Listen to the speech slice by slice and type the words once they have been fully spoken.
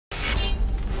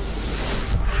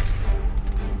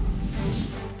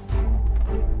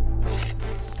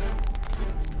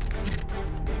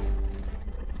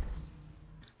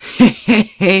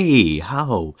Hey,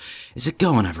 how is it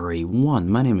going, everyone?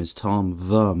 My name is Tom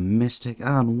the Mystic,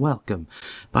 and welcome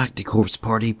back to Corpse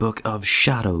Party Book of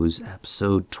Shadows,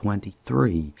 episode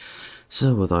 23.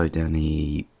 So, without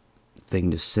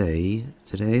anything to say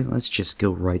today, let's just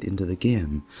go right into the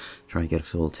game. Try and get a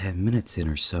full 10 minutes in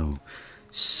or so.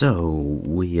 So,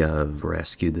 we have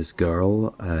rescued this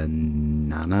girl,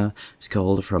 Nana is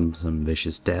called, from some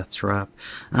vicious death trap,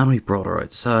 and we brought her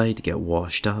outside to get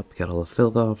washed up, get all the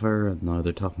filth off her, and now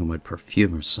they're talking about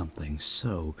perfume or something.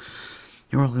 So,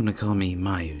 you're all going to call me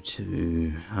Mayu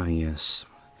too, oh yes,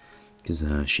 because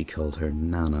she called her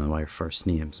Nana by her first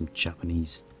name, some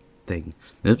Japanese thing.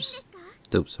 Oops,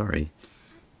 sorry.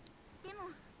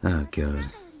 Oh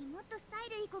god.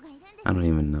 I don't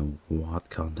even know what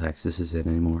context this is in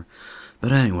anymore.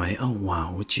 But anyway, oh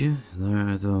wow, would you?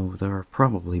 There are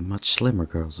probably much slimmer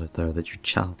girls out there that your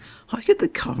child... How could the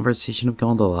conversation have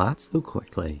gone to that so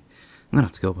quickly? I'm gonna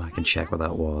have to go back and check what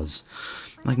that was.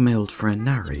 Like my old friend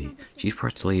Nari. She's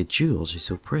practically a jewel, she's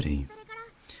so pretty.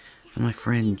 And my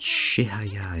friend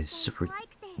Shihaya is super...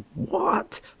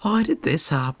 What? How did this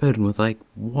happen with like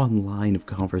one line of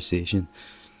conversation?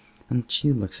 And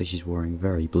she looks like she's wearing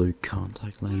very blue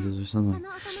contact lenses or something.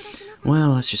 Well,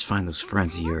 let's just find those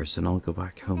friends of yours and I'll go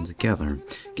back home together.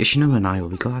 Gishino and I will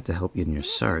be glad to help you in your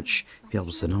search, if you help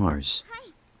us in ours.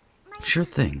 Sure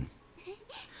thing.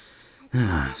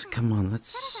 Come on,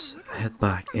 let's head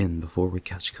back in before we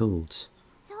catch colds.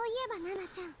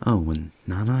 Oh, and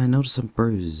Nana, I noticed some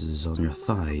bruises on your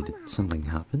thigh. Did something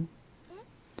happen?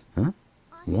 Huh?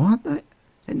 What? I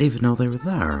didn't even know they were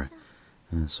there.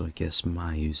 So I guess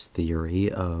Mayu's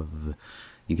theory of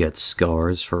you get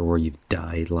scars for where you've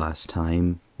died last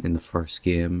time in the first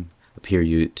game appear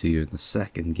to you in the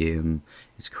second game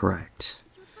is correct.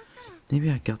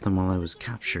 Maybe I got them while I was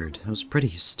captured. I was pretty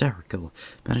hysterical,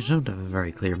 but I don't have a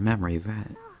very clear memory of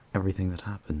everything that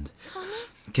happened.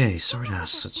 Okay, sorry to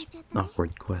ask such an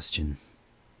awkward question.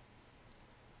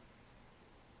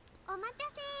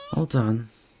 All done.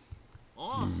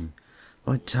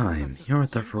 About time. You're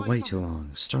out there for way too long.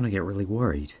 I'm starting to get really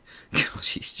worried. God,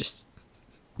 he's just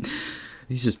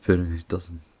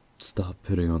doesn't stop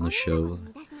putting on the show.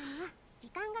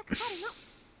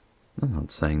 I'm not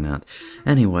saying that.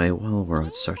 Anyway, while we're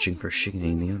out searching for Shigane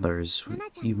and the others,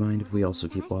 you mind if we also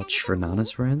keep watch for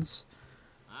Nana's friends?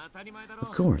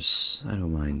 Of course, I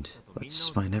don't mind. Let's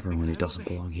find everyone who doesn't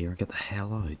belong here and get the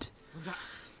hell out.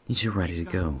 You two ready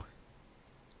to go?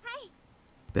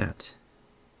 Bet.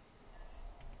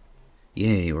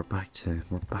 Yay, we're back in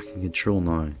control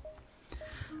now.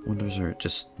 Wonders are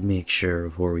just make sure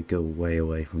before we go way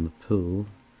away from the pool.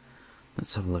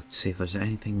 Let's have a look to see if there's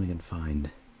anything we can find.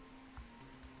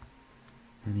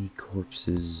 Any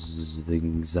corpses,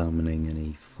 examining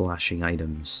any flashing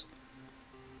items.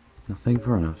 Nothing,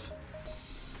 fair enough.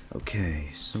 Okay,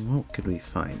 so what could we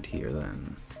find here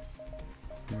then?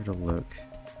 Where to look?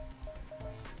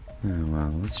 Oh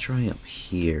well, let's try up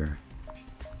here.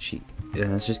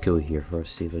 Let's just go here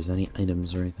first, see if there's any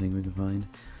items or anything we can find.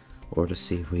 Or to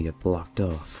see if we get blocked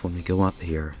off when we go up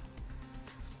here.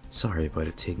 Sorry about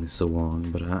it taking so long,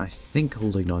 but I think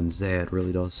holding down Z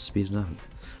really does speed it up.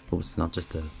 But it's not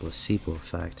just a placebo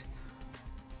effect.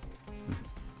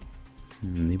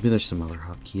 Maybe there's some other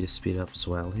hotkey to speed up as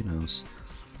well, who knows.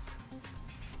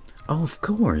 Oh, of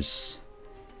course!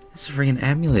 This is a freaking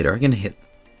emulator. I'm gonna hit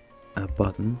a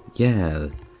button. Yeah.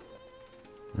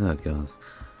 Oh god.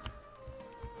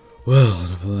 Well,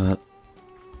 enough of that.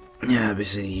 Yeah,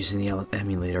 basically using the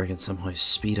emulator I can somehow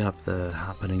speed up the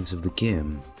happenings of the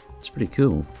game. It's pretty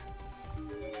cool.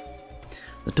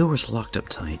 The door's locked up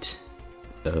tight.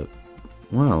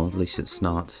 Well, at least it's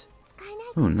not...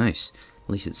 Oh, nice.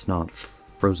 At least it's not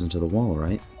frozen to the wall,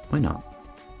 right? Why not?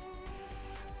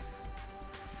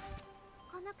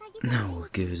 No,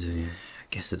 good. I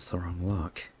guess it's the wrong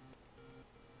lock.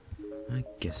 I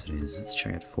guess it is. Let's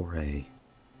try it 4A.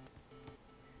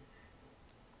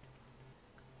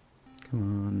 Come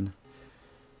on.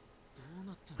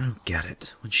 I don't get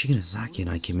it. When Shigenazaki and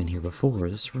I came in here before,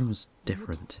 this room was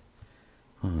different.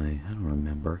 Why? I don't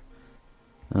remember.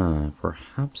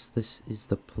 Perhaps this is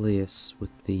the place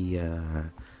with the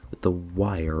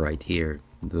wire right here.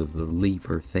 The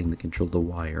lever thing that controlled the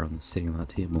wire sitting on that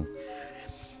table.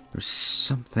 There's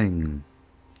something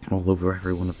all over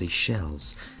every one of these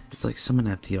shelves. It's like someone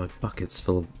emptied out buckets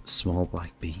full of small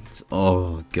black beans.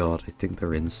 Oh god, I think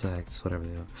they're insects, whatever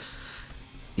they are.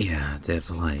 Yeah, dead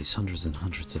flies, hundreds and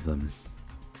hundreds of them.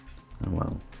 Oh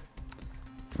well.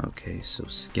 Okay, so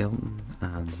skeleton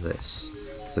and this.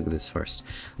 Let's look at this first.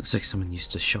 Looks like someone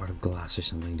used a shard of glass or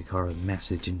something to carve a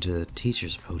message into the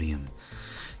teacher's podium.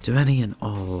 To any and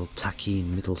all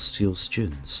Takin middle school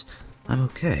students, I'm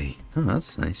okay. Oh,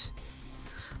 that's nice.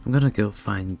 I'm gonna go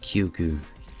find Kyugo.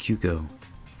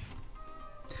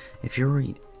 If you're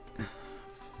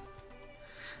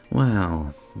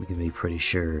well, we can be pretty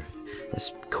sure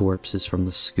this corpse is from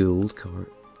the school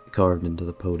carved into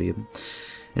the podium.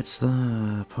 It's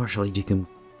the partially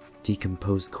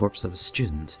decomposed corpse of a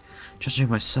student. Judging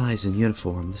by size and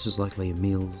uniform, this was likely a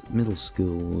middle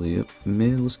school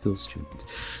student.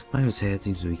 The back of his head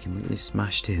seems to be completely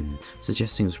smashed in,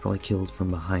 suggesting he was probably killed from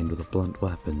behind with a blunt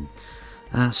weapon.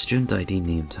 Student ID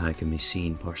name tag can be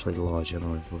seen, partially lodged on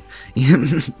our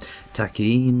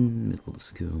Takin Middle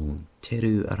School,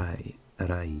 Teru Arai.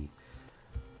 I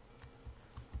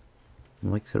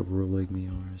like sort of rolling the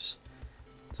R's.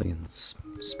 So I can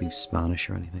speak Spanish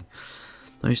or anything.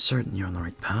 Are you certain you're on the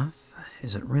right path?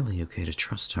 Is it really okay to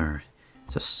trust her?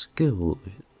 It's a school.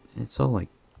 It's all like...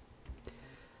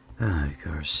 of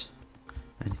course.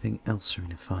 Anything else we're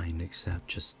gonna find except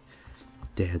just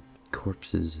dead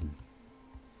corpses and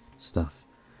stuff.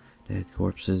 Dead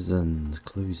corpses and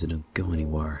clues that don't go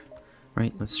anywhere.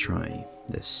 Right, let's try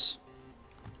this.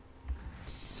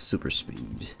 Super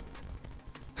speed.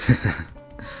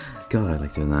 God, I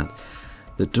like doing that.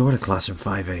 The door to classroom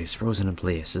 5A is frozen in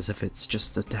place as if it's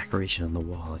just a decoration on the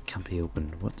wall. It can't be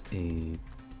opened. What a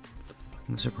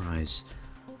fucking surprise.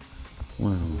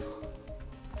 Well,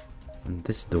 and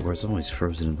this door is always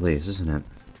frozen in place, isn't it?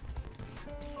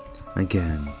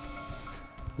 Again.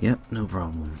 Yep, no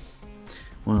problem.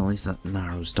 Well, at least that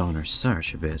narrows down our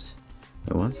search a bit.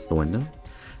 What's the window?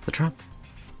 The trap...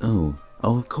 Oh,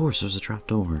 of course there's a trap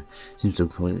door. Seems to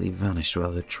have completely vanished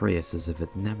without a trace, as if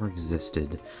it never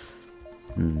existed.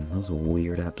 That was a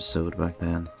weird episode back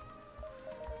then.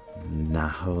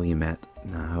 Naho, you met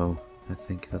Naho. I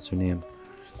think that's her name.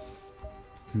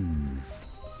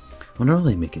 Wonder if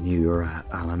they make a new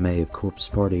anime of Corpse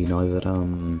Party now that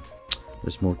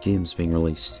there's more games being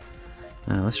released.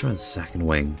 Let's try the second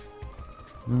wing.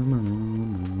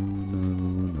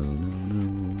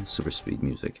 Super speed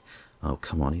music. Oh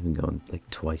come on, even going like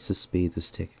twice the speed is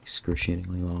taking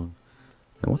excruciatingly long.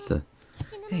 And what the?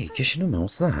 Hey, Kishinuma,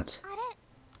 what's that?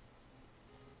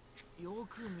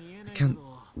 I can't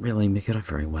really make it out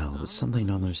very well, but something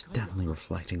on there's definitely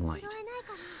reflecting light.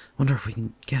 Wonder if we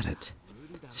can get it.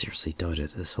 Seriously doubt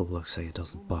it. This hole looks like it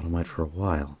doesn't bottom out for a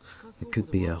while. It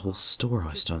could be a whole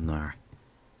storehouse down there.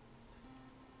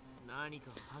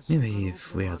 Maybe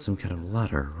if we had some kind of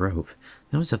ladder or rope.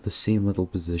 They always have the same little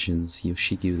positions.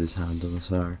 Yoshiki with his hand on his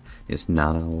hair. Yes,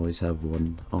 Nana always have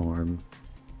one arm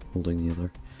holding the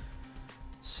other.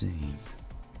 Let's see.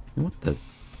 What the?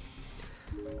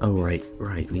 Oh, right.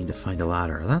 We need to find a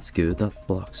ladder. That's good. That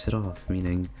blocks it off,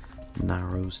 meaning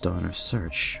narrows down our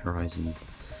search horizon.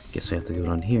 Guess we have to go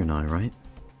down here now, right?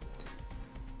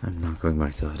 I'm not going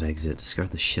back to that exit. It scared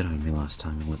the shit out of me last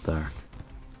time I went there.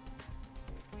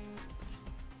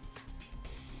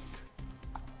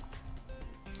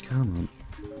 Come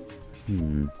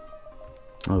on.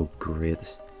 Oh,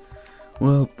 great.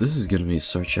 Well, this is gonna be a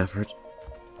search effort.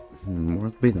 What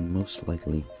would be the most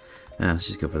likely? Let's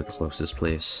just go for the closest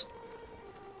place.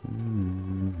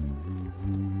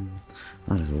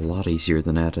 That is a lot easier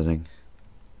than editing.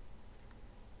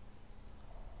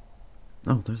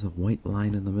 Oh, there's a white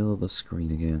line in the middle of the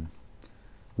screen again.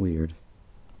 Weird.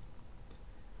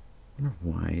 I wonder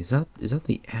why. Is that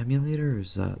the emulator, or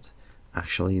is that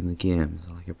actually in the game? Is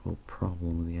that like a real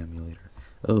problem with the emulator?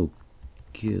 Oh,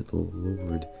 good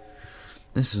lord.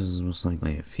 This is most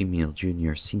likely a female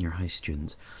junior senior high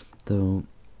student, though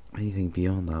anything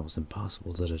beyond that was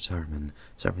impossible to determine,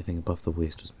 so everything above the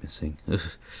waist was missing.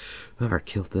 Whoever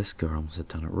killed this girl must have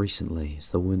done it recently,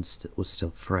 as the wound was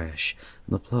still fresh,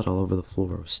 and the blood all over the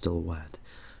floor was still wet.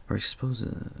 Or exposed...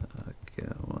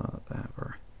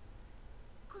 whatever.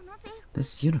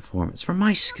 This uniform, it's from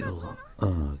my school.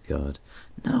 Oh god.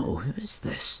 No, who is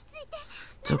this?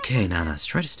 It's okay, Nana,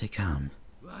 try to stay calm.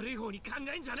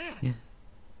 Yeah.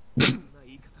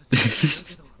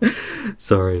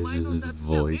 Sorry, it's just his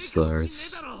voice there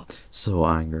is so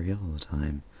angry all the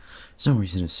time. There's no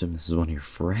reason to assume this is one of your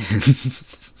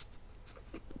friends.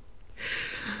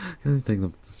 The only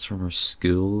thing that's from her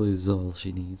school is all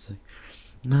she needs.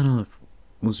 Nana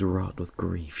was wrought with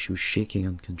grief. She was shaking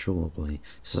uncontrollably,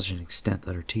 to such an extent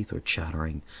that her teeth were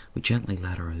chattering. We gently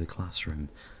led her out of the classroom.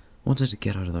 Wanted to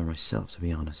get out of there myself, to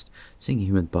be honest. Seeing a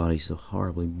human body so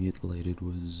horribly mutilated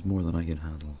was more than I could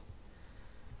handle.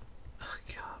 Oh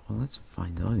god, well let's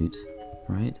find out,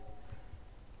 right?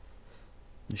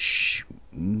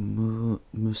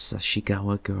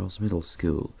 Musashigawa Girls Middle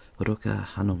School, Oroka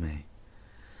Hanome.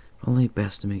 Probably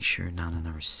best to make sure Nana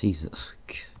never sees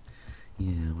it.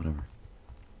 Yeah, whatever.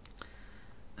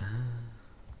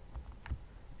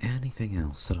 Anything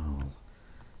else at all?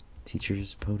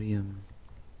 Teacher's podium?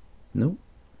 Nope.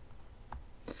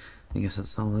 I guess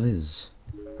that's all it is.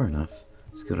 Fair enough.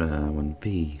 Let's go to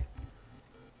 1B.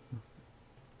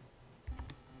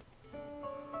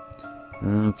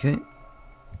 Okay.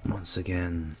 Once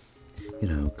again, you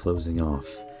know, closing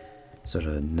off. Sort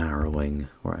of narrowing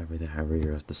wherever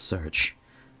you're at to search.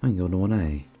 I can go to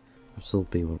 1A.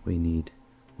 Absolutely what we need.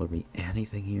 Will there be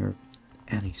anything here of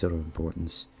any sort of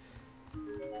importance?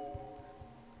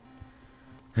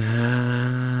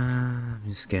 I'm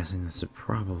just guessing this is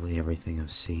probably everything I've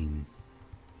seen.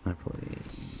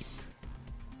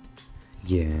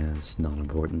 Yeah, it's not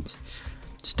important.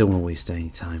 Just don't want to waste any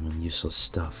time on useless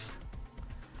stuff.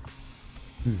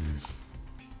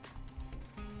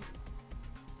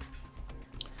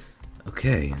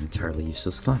 Okay, an entirely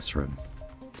useless classroom.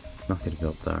 Not gonna go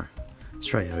up there. Let's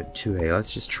try out 2A.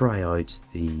 Let's just try out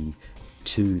the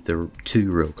two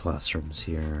real classrooms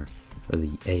here, or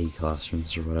the A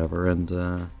classrooms or whatever, and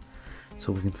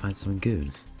so we can find something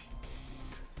good.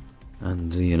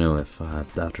 And you know, if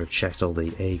after I've checked all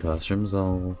the A classrooms,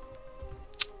 I'll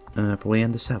probably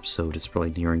end this episode. It's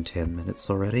probably nearing 10 minutes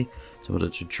already, so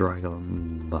it should drag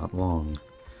on that long.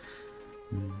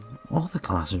 All the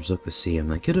classrooms look the same.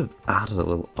 They could have added a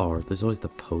little art. There's always the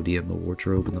podium, the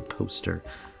wardrobe, and the poster,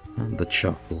 and the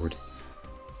chalkboard.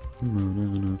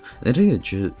 No. They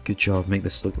did a good job making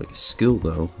this look like a school,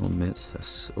 though. I'll admit,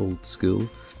 this old school.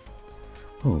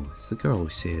 Oh, it's the girl we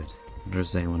saved. I wonder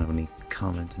does anyone have any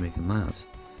comment to make on that?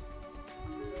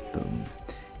 Boom.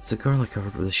 It's the girl I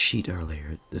covered with a sheet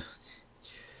earlier.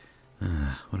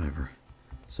 Whatever.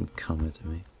 Some comment to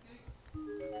me.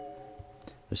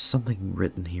 There's something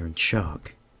written here in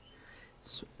chalk.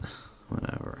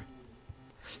 Whatever.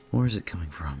 Where is it coming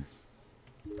from?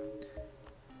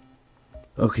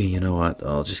 Okay, you know what?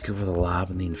 I'll just go for the lab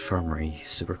and the infirmary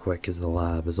super quick, because the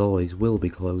lab, as always, will be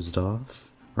closed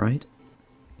off. Right?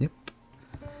 Yep.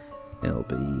 It'll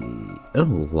be...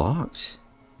 oh, locked.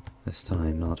 This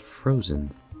time, not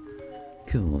frozen.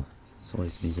 Cool. This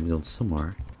always means I'm going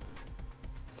somewhere.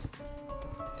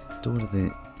 Door to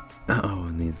the... uh-oh,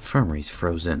 and the infirmary's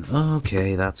frozen.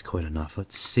 Okay, that's quite enough.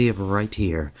 Let's save right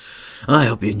here. I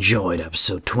hope you enjoyed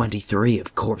episode 23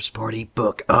 of Corpse Party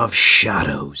Book of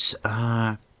Shadows.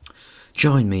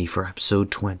 Join me for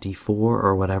episode 24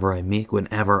 or whatever I make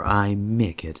whenever I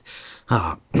make it.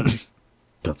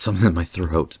 Got something in my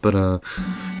throat. But,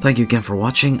 thank you again for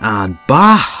watching, and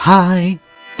bye!